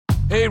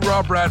Hey,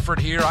 Rob Bradford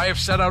here. I have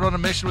set out on a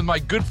mission with my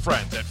good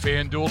friends at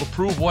FanDuel to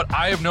prove what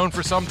I have known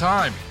for some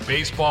time.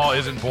 Baseball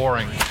isn't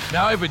boring.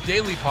 Now I have a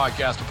daily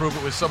podcast to prove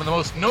it with some of the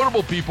most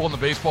notable people in the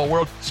baseball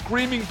world,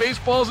 screaming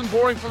baseball isn't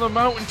boring from the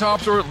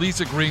mountaintops, or at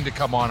least agreeing to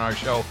come on our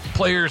show.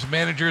 Players,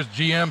 managers,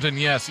 GMs, and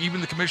yes, even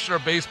the commissioner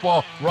of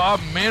baseball, Rob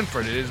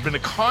Manfred. It has been a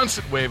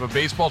constant wave of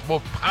baseball's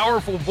most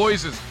powerful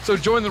voices. So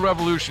join the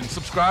revolution.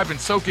 Subscribe and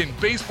soak in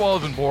Baseball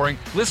Isn't Boring.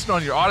 Listen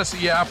on your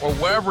Odyssey app or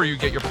wherever you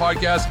get your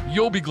podcasts.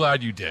 You'll be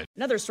glad you did.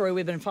 Another story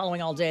we've been following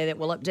all day that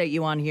we'll update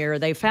you on here.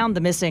 They found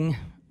the missing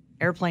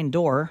airplane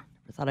door.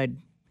 I thought I'd...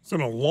 It's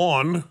in a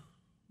lawn.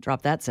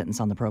 Drop that sentence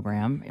on the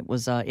program. It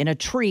was in a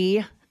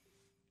tree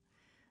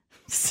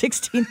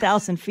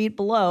 16,000 feet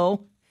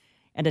below,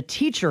 and a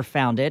teacher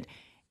found it.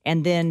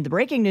 And then the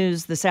breaking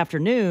news this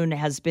afternoon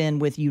has been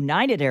with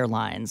United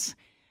Airlines,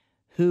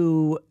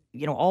 who,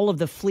 all of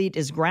the fleet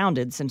is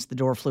grounded since the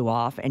door flew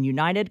off. And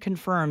United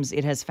confirms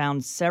it has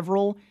found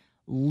several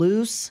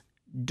loose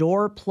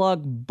door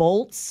plug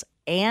bolts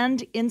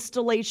and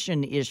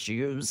installation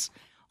issues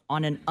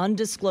on an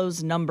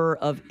undisclosed number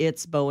of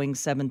its Boeing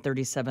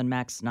 737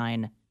 MAX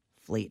 9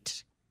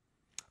 fleet.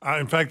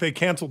 In fact, they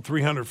canceled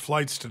 300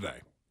 flights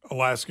today.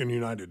 Alaska and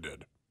United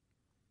did,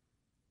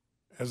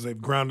 as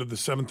they've grounded the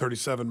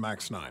 737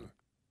 MAX 9.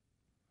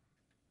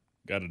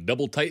 Got to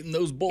double tighten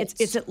those bolts.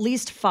 It's at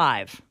least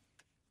 5.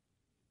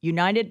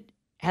 United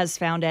has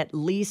found at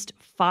least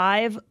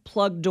 5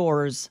 plug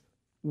doors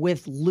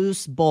with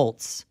loose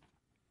bolts.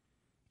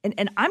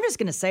 And I'm just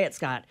going to say it,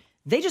 Scott.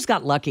 They just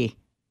got lucky.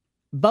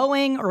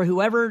 Boeing or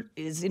whoever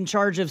is in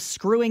charge of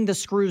screwing the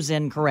screws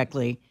in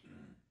correctly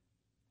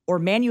or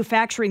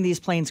manufacturing these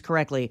planes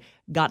correctly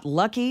got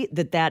lucky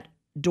that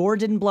door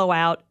didn't blow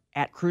out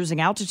at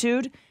cruising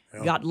altitude.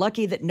 Yep. Got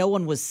lucky that no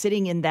one was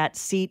sitting in that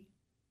seat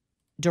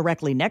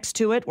directly next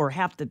to it or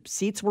half the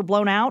seats were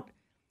blown out.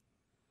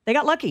 They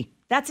got lucky.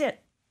 That's it.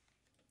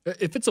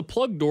 If it's a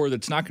plug door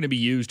that's not going to be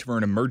used for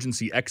an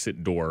emergency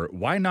exit door,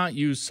 why not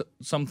use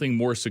something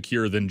more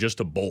secure than just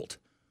a bolt?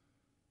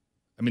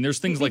 I mean, there's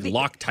things like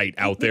Loctite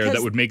out there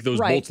that would make those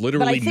bolts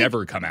literally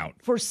never come out.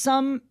 For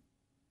some,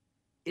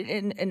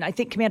 and I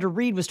think Commander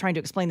Reed was trying to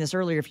explain this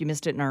earlier if you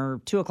missed it in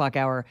our 2 o'clock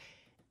hour,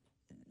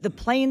 the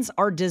planes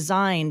are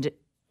designed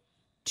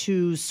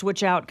to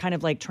switch out kind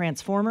of like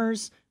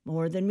Transformers,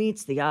 more than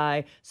meets the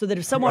eye, so that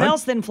if someone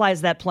else then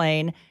flies that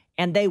plane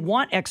and they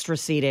want extra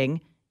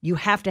seating, you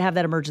have to have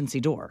that emergency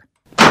door.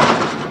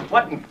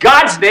 What in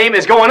God's name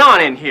is going on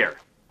in here?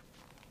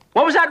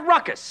 What was that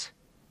ruckus?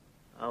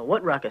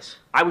 What ruckus?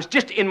 I was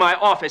just in my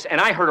office and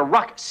I heard a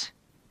ruckus.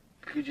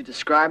 Could you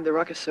describe the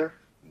ruckus, sir?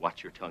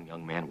 Watch your tongue,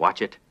 young man.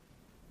 Watch it.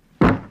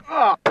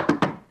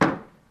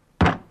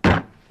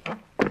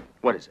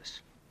 What is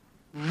this?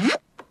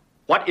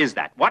 What is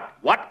that?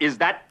 What is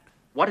that?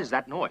 What is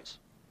that noise?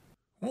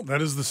 Well,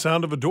 that is the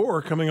sound of a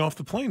door coming off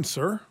the plane,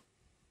 sir.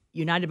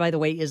 United, by the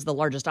way, is the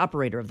largest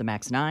operator of the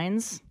MAX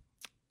 9s.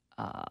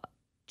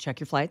 Check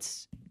your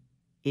flights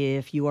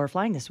if you are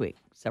flying this week.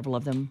 Several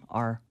of them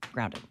are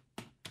grounded.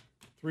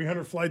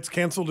 300 flights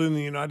canceled in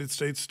the United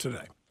States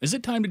today. Is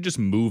it time to just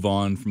move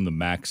on from the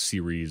MAX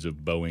series of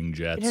Boeing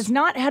jets? It has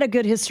not had a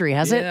good history,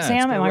 has it,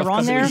 Sam? Am I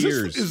wrong there?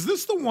 Is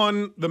this the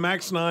one, the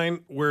MAX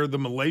 9, where the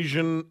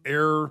Malaysian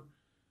Air...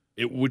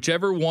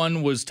 whichever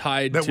one was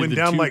tied that to went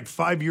down like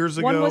 5 years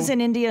ago? One was in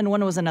India and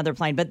one was another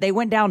plane, but they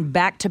went down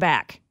back to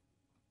back.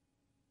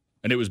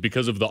 And it was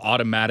because of the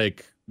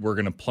automatic, we're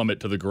going to plummet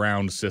to the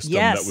ground system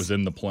that was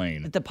in the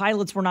plane. That the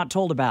pilots were not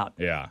told about.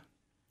 Yeah.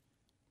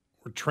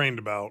 We're trained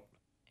about.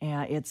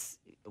 Yeah,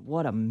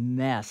 what a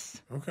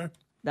mess. Okay.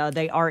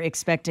 They are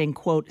expecting,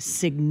 quote,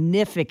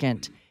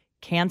 significant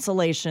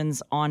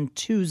cancellations on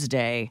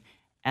Tuesday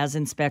as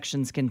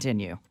inspections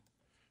continue.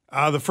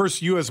 The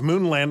first U.S.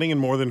 moon landing in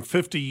more than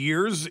 50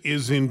 years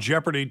is in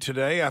jeopardy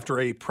today after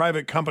a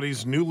private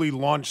company's newly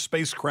launched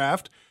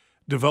spacecraft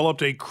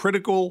developed a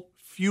critical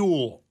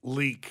fuel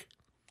leak.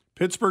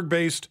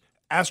 Pittsburgh-based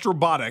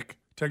Astrobotic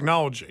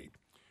Technology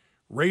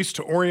raced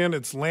to orient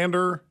its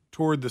lander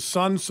toward the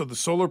sun so the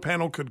solar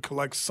panel could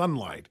collect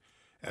sunlight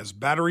as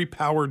battery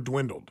power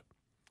dwindled.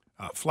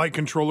 Flight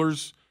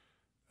controllers'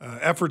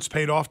 efforts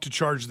paid off to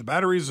charge the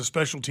batteries. A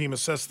special team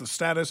assessed the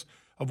status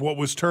of what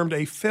was termed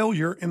a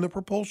failure in the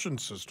propulsion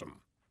system.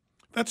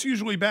 That's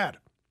usually bad.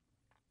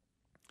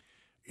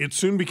 It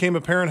soon became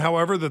apparent,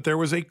 however, that there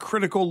was a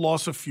critical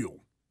loss of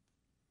fuel.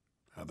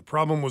 The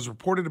problem was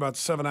reported about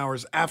 7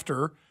 hours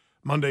after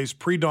Monday's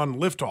pre-dawn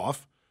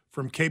liftoff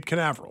from Cape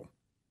Canaveral.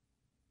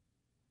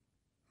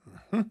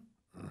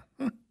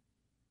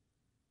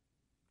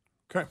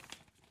 Okay.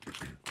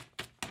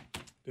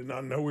 Did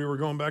not know we were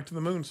going back to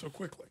the moon so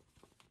quickly.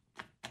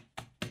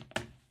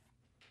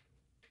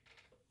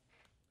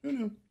 Who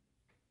knew?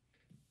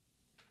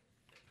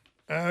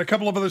 A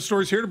couple of other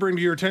stories here to bring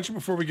to your attention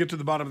before we get to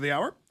the bottom of the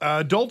hour.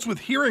 Adults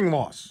with hearing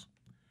loss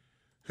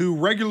who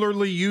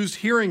regularly used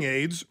hearing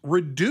aids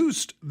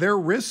reduced their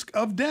risk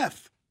of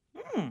death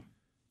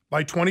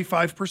by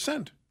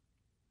 25%.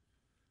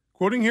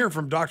 Quoting here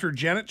from Dr.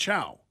 Janet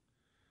Chow,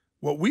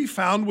 What we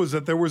found was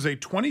that there was a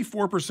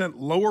 24%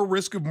 lower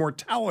risk of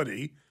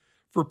mortality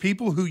for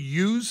people who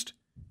used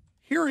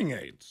hearing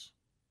aids.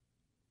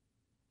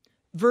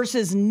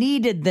 Versus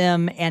needed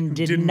them and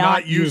did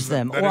not use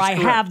them. That Or is I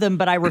correct. have them,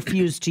 but I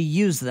refuse to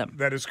use them.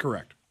 That is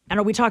correct. And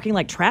are we talking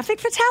like traffic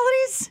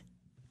fatalities?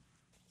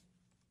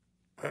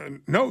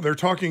 No, they're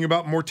talking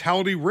about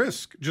mortality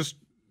risk. Just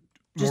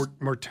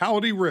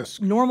mortality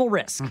risk. Normal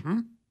risk.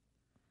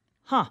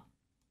 Huh.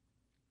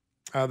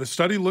 The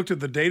study looked at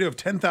the data of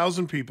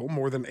 10,000 people,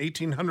 more than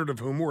 1,800 of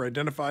whom were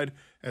identified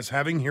as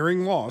having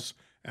hearing loss,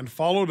 and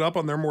followed up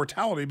on their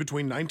mortality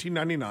between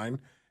 1999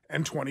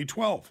 and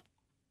 2012.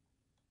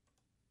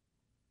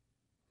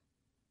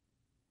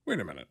 Wait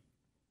a minute.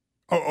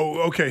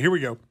 Okay, here we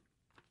go.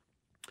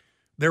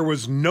 There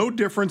was no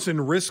difference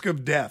in risk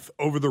of death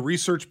over the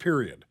research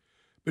period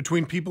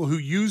between people who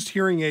used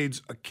hearing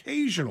aids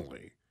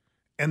occasionally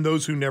and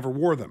those who never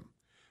wore them.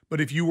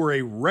 But if you were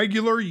a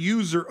regular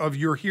user of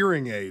your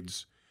hearing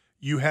aids,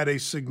 you had a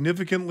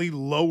significantly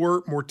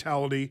lower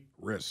mortality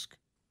risk.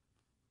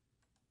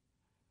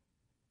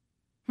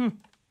 I'll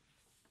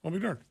be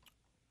darned.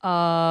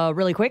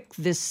 Really quick,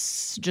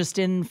 this just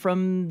in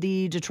from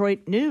the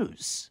Detroit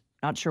News.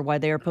 Not sure why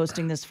they are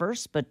posting this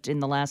first, but in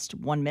the last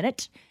 1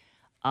 minute,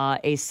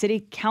 a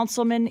city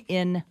councilman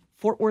in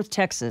Fort Worth,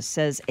 Texas,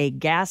 says a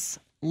gas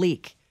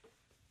leak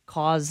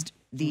caused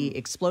the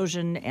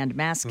explosion and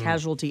mass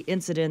casualty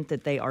incident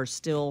that they are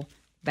still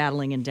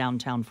battling in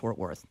downtown Fort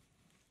Worth.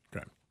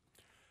 Okay.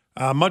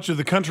 Much of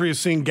the country is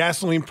seeing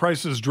gasoline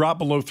prices drop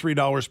below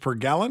 $3 per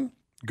gallon.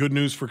 Good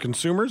news for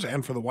consumers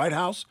and for the White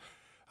House.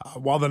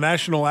 While the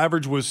national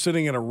average was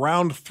sitting at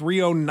around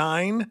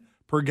 $3.09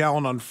 per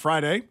gallon on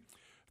Friday,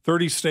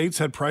 30 states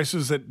had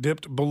prices that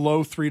dipped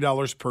below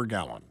 $3 per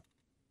gallon.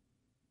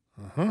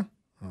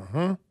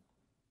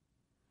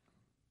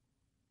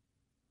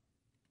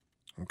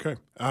 Okay.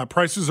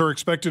 Prices are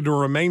expected to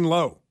remain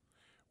low,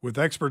 with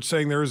experts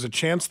saying there is a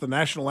chance the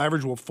national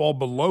average will fall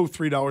below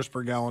 $3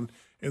 per gallon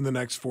in the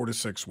next 4 to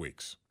 6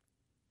 weeks.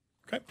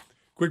 Okay.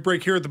 Quick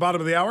break here at the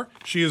bottom of the hour.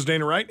 She is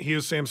Dana Wright. He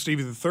is Sam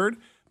Stevie III.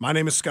 My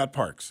name is Scott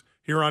Parks,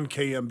 here on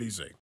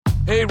KMBZ.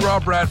 Hey,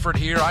 Rob Bradford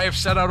here. I have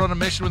set out on a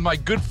mission with my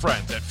good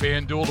friends at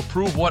FanDuel to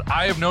prove what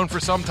I have known for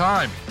some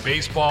time.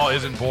 Baseball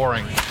isn't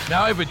boring.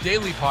 Now I have a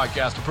daily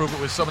podcast to prove it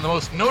with some of the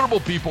most notable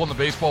people in the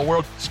baseball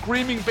world,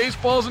 screaming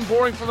baseball isn't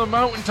boring from the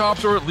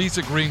mountaintops, or at least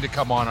agreeing to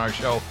come on our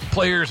show.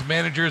 Players,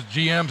 managers,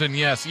 GMs, and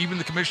yes, even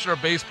the commissioner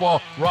of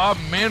baseball, Rob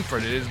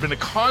Manfred. It has been a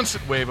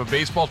constant wave of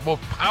baseball's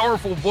most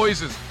powerful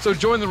voices. So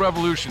join the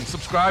revolution.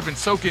 Subscribe and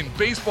soak in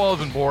Baseball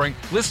Isn't Boring.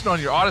 Listen on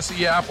your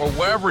Odyssey app or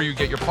wherever you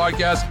get your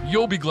podcasts.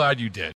 You'll be glad you did.